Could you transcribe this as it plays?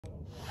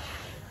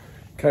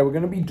Okay, we're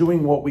going to be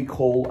doing what we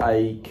call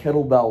a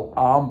kettlebell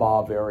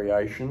armbar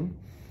variation.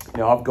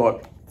 Now I've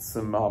got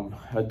some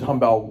a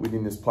dumbbell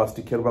within this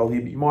plastic kettlebell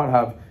here, but you might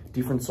have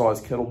different size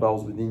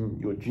kettlebells within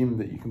your gym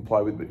that you can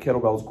play with, but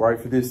kettlebell's great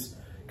for this.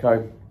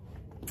 Okay,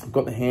 I've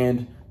got the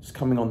hand just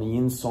coming on the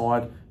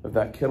inside of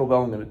that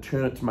kettlebell. I'm going to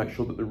turn it to make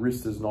sure that the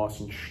wrist is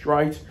nice and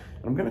straight.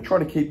 And I'm going to try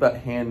to keep that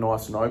hand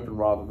nice and open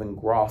rather than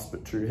grasp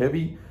it too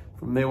heavy.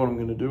 From there, what I'm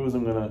going to do is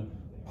I'm going to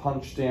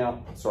punch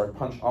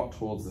up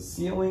towards the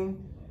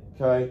ceiling.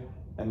 Okay,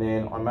 and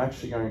then I'm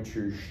actually going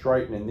to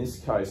straighten, in this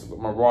case, I've got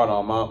my right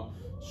arm up,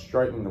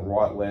 straighten the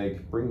right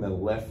leg, bring the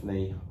left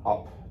knee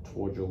up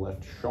towards your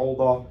left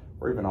shoulder,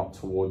 or even up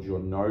towards your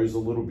nose a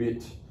little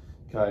bit.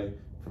 Okay,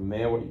 from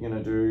there, what you're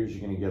going to do is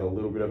you're going to get a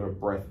little bit of a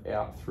breath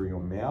out through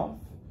your mouth.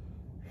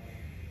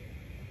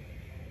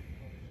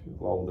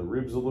 Lower the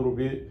ribs a little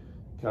bit.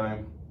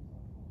 Okay,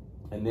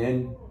 and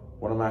then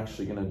what I'm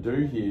actually going to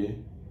do here,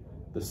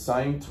 the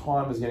same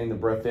time as getting the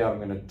breath out, I'm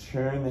going to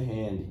turn the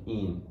hand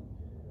in.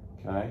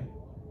 Okay,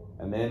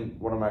 and then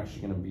what I'm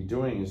actually going to be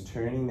doing is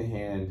turning the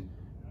hand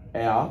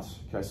out.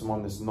 Okay, so I'm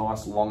on this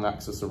nice long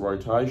axis of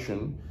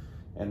rotation,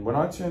 and when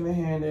I turn the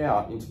hand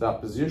out into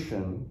that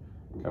position,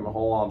 okay, my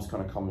whole arm's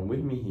kind of coming with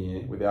me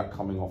here without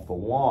coming off the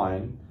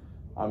line.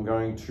 I'm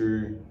going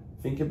to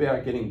think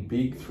about getting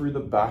big through the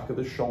back of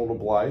the shoulder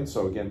blade.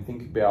 So again,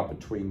 think about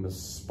between the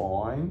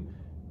spine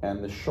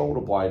and the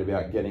shoulder blade,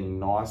 about getting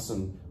nice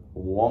and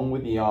long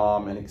with the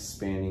arm and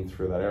expanding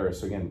through that area.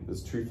 So again,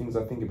 there's two things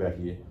I think about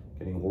here.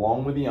 Getting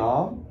long with the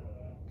arm,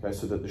 okay,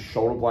 so that the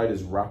shoulder blade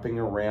is wrapping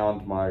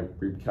around my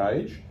rib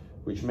cage,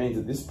 which means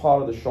that this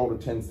part of the shoulder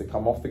tends to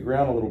come off the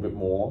ground a little bit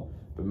more,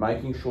 but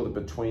making sure that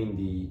between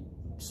the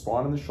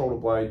spine and the shoulder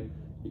blade,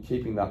 you're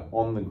keeping that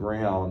on the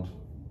ground.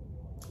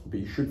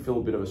 But you should feel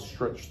a bit of a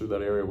stretch through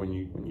that area when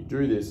you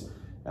do this.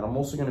 And I'm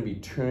also going to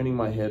be turning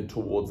my head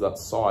towards that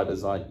side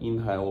as I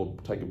inhale or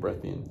take a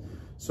breath in.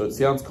 So it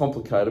sounds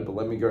complicated, but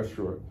let me go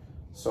through it.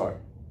 So,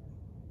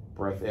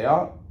 breath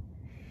out.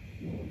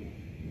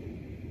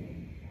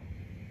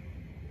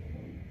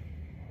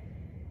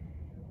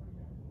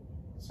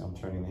 So I'm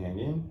turning the hand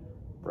in,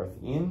 breath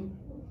in.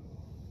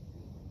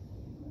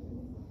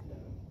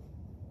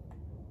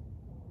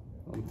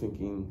 I'm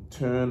thinking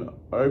turn,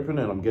 open,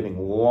 and I'm getting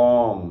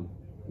long.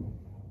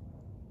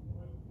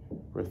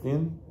 Breath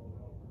in,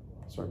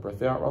 sorry,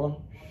 breath out rather.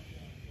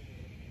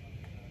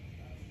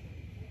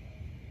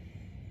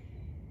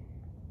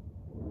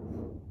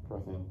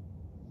 Breath in.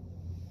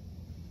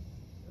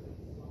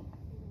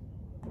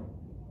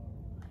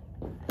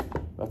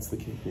 That's the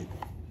key here.